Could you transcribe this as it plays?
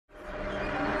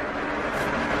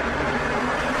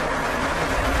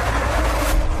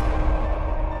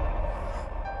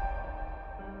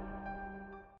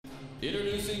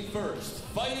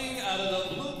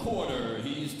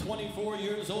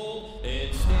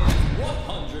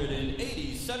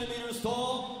180 centimeters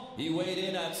tall. He weighed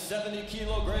in at 70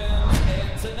 kilograms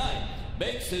and tonight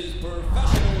makes his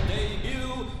professional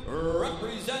debut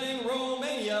representing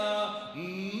Romania,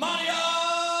 Marian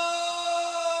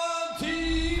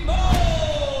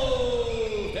Timofte.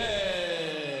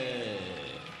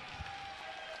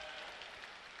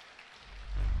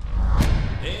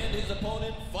 And his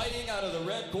opponent fighting out of the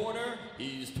red corner,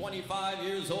 he's 25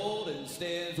 years old and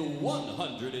stands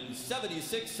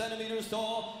 176 centimeters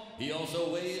tall. He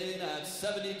also weighed in at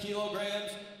 70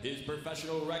 kilograms. His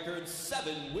professional record,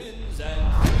 7 wins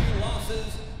and 3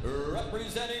 losses.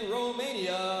 Representing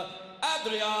Romania,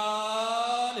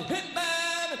 Adrian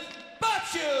Hitman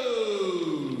Baciu.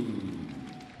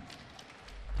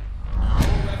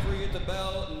 Your referee at the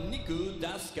bell,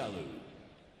 Dascalu.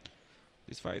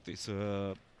 This fight is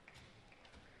 3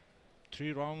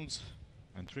 rounds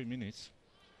and 3 minutes.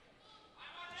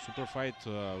 Super fight.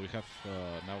 We have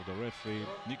now the referee,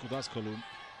 Dascalu.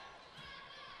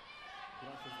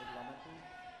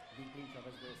 Din clinch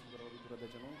aveți de o singură lovitură de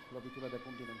genunchi, lovitură de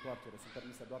pumn din întoarcere, sunt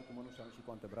permise doar cu mânușa și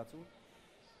cu antebrațul.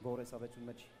 Vă urez să aveți un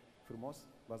meci frumos,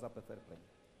 bazat pe fair play.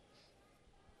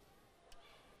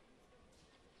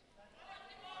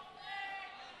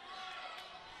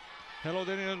 Hello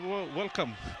Daniel,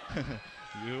 welcome.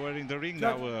 You are in the ring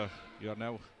now, you are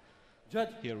now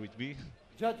here with me.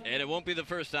 And it won't be the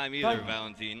first time either,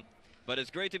 Valentin. But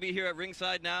it's great to be here at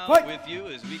ringside now with you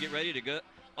as we get ready to go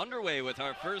underway with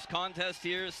our first contest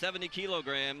here, 70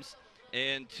 kilograms,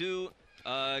 and 2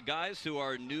 guys who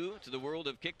are new to the world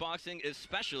of kickboxing,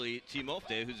 especially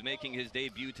Timofte, who's making his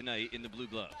debut tonight in the blue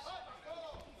gloves.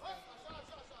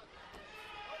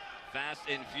 Fast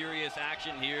and furious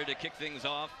action here to kick things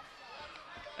off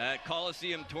at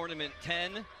Colosseum Tournament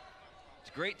 10.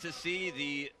 It's great to see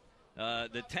the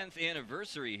 10th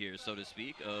anniversary here, so to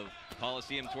speak, of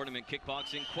Colosseum Tournament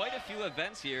kickboxing. Quite a few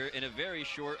events here in a very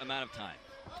short amount of time.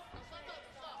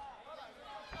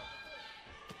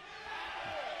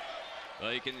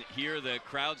 Well, you can hear the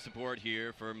crowd support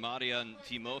here for Marian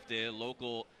Timofte, a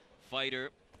local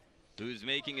fighter who's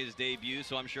making his debut,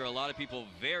 so I'm sure a lot of people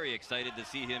very excited to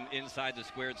see him inside the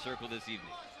squared circle this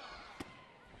evening.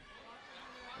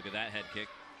 Look at that head kick,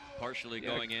 partially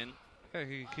going in. Yeah,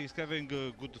 he's having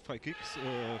good high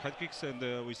kicks, and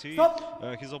we see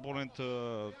his opponent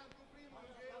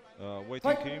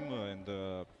waiting him and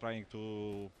trying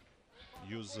to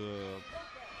use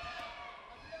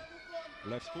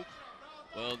left hook.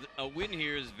 Well, a win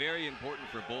here is very important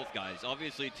for both guys.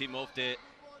 Obviously, Timofte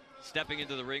stepping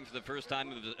into the ring for the first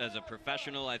time as a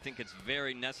professional. I think it's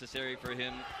very necessary for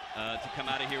him to come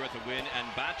out of here with a win. And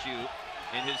Baciu,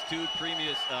 in his 2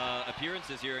 previous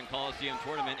appearances here in Colosseum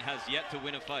Tournament, has yet to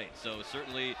win a fight. So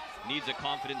certainly needs a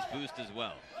confidence boost as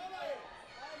well.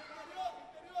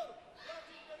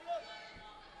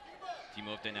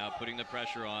 Timofte now putting the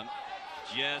pressure on.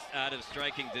 Just out of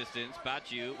striking distance.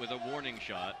 Baciu with a warning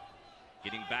shot.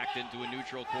 Getting backed into a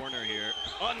neutral corner here.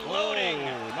 Unloading.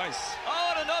 Oh, nice.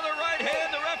 Oh, and another right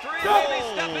hand. The referee maybe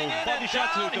stepping in, body and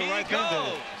shot down to the he right goes.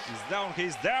 hand.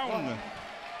 He's down.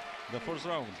 The first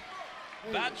round.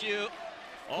 Baciu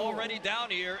already down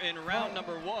here in round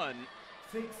number 1.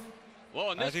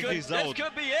 Whoa, and this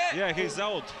could be it. Yeah, he's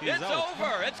out. It's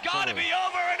over. It's got to be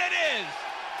over, and it is.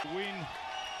 Win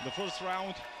the first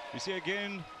round. We see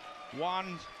again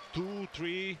 1, 2,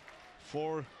 3,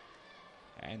 4.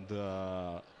 And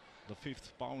the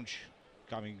 5th punch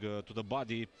coming to the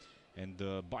body, and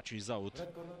Baciu is out.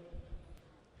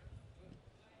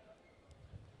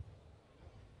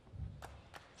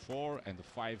 4 and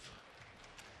 5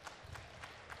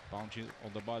 punches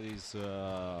on the body is.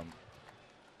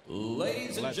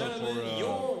 Ladies and gentlemen,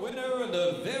 your winner in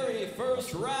the very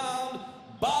first round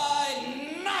by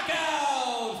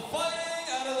knockout, fighting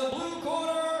out of the blue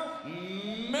corner,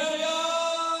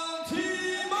 Marian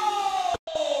Timofte.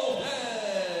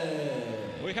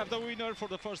 We have the winner for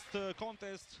the first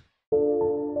contest.